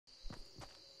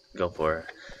go for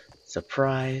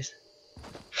surprise.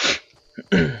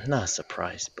 Not a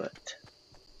surprise, but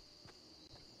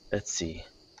let's see.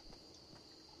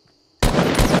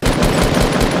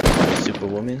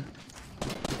 Superwoman.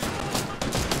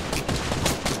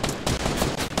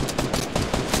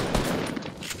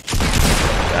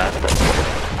 Got it.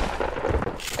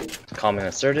 Calm and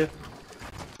assertive.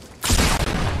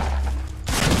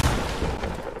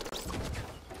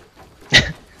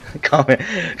 Calm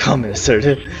and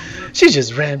assertive. She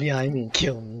just ran behind me and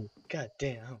killed me. God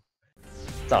damn.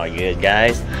 It's all good,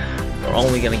 guys. We're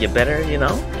only gonna get better, you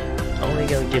know? Only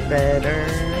gonna get better.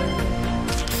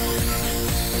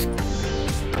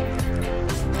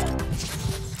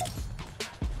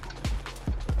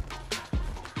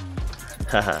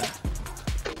 Haha.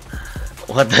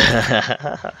 What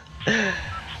the?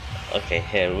 Okay,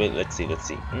 here, wait, let's see.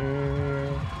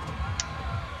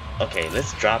 Okay,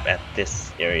 let's drop at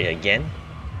this area again.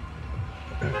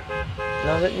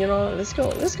 Now that you know, let's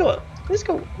go anarchy.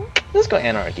 Let's go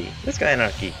anarchy.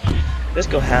 Let's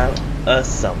go have us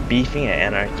some beefing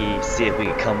and anarchy. See if we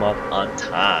can come up on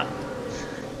top.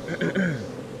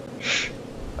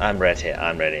 I'm ready.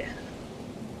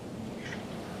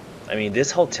 I mean, this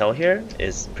hotel here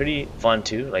is pretty fun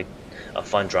too, like a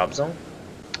fun drop zone.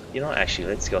 You know, actually,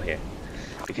 let's go here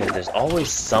because there's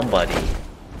always somebody.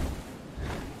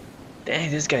 Dang,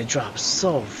 this guy dropped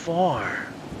so far.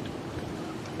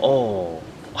 Oh,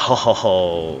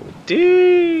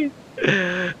 dude.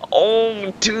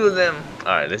 Oh, two of them. All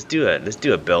right, let's do it. Let's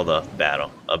do a build-up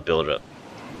battle. A build-off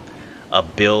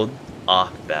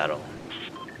battle.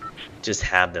 Just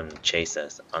have them chase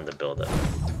us on the build-up.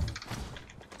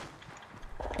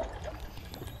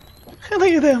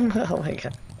 Look at them! Oh my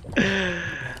god!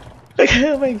 Look at,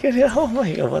 oh my god! Oh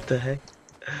my god! What the heck?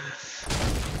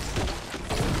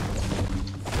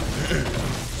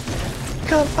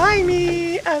 Come find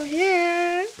me! I'm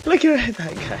here! Look at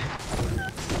that guy!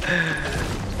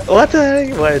 What the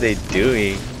heck? What are they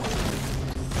doing?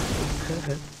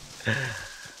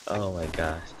 Oh my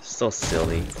gosh! So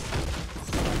silly.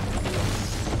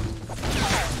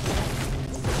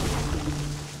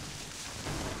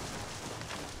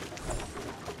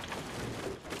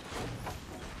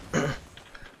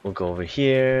 We'll go over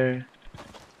here.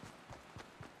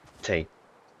 Take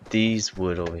these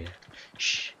wood over here.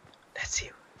 Shh. Let's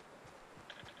see.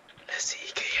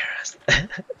 He can hear us.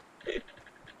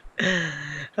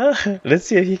 Let's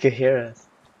see if he can hear us.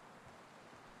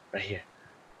 Right here.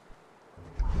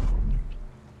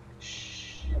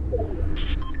 Shh.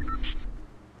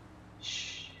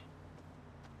 Shh.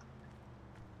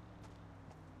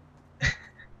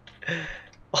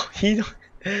 Oh, he don't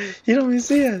even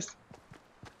see us.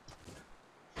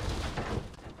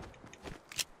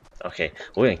 Okay,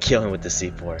 we're gonna kill him with the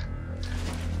C4.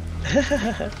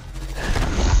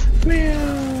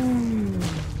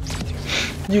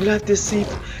 You left this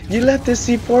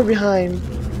C4 behind.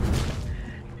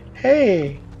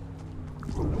 Hey,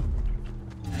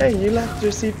 you left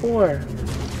your C4.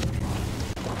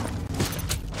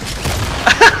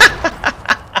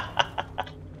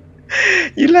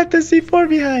 You left the C4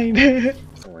 behind.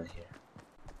 Someone here.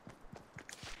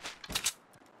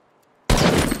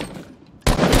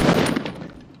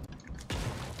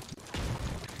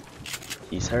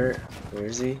 He's hurt. Where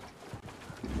is he?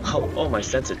 Oh, my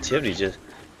sensitivity just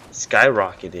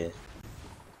skyrocketed.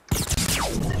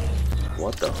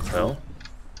 What the hell?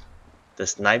 The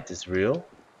snipe is real?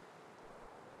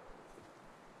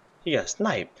 He got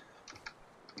sniped.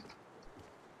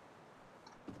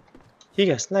 He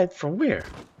got sniped from where?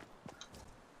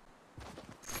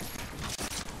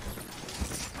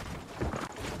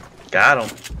 Got him.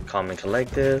 Calm and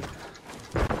collective.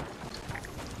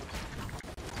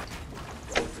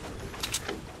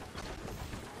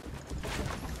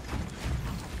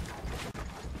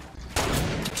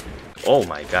 Oh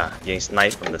my god, getting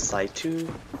sniped from the side too.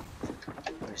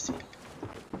 Where's he?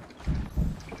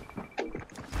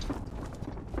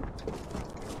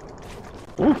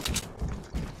 Ooh.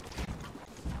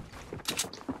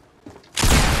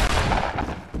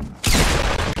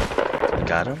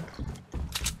 Got him.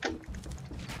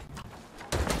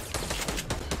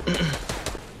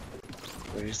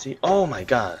 Where is he? Oh my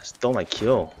god, stole my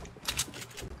kill.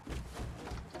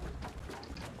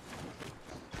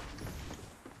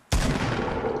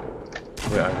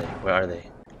 Where are they?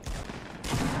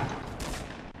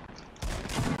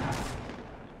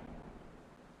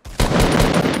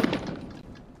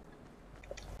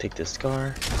 Take this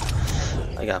scar.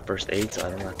 I got first aid, so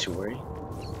I'm not too worried.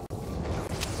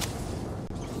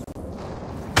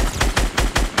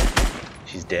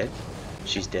 She's dead.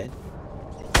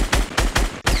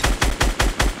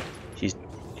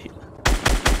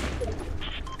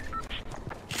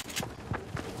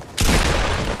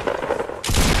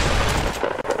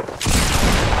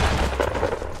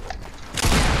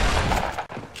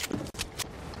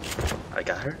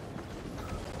 that her?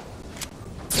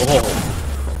 Oh,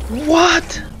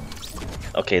 what?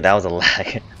 Okay, that was a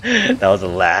lag. That was a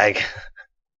lag.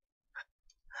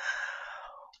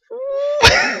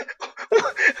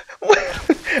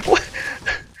 What?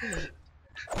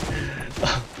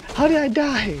 How did I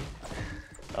die?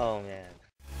 Oh man.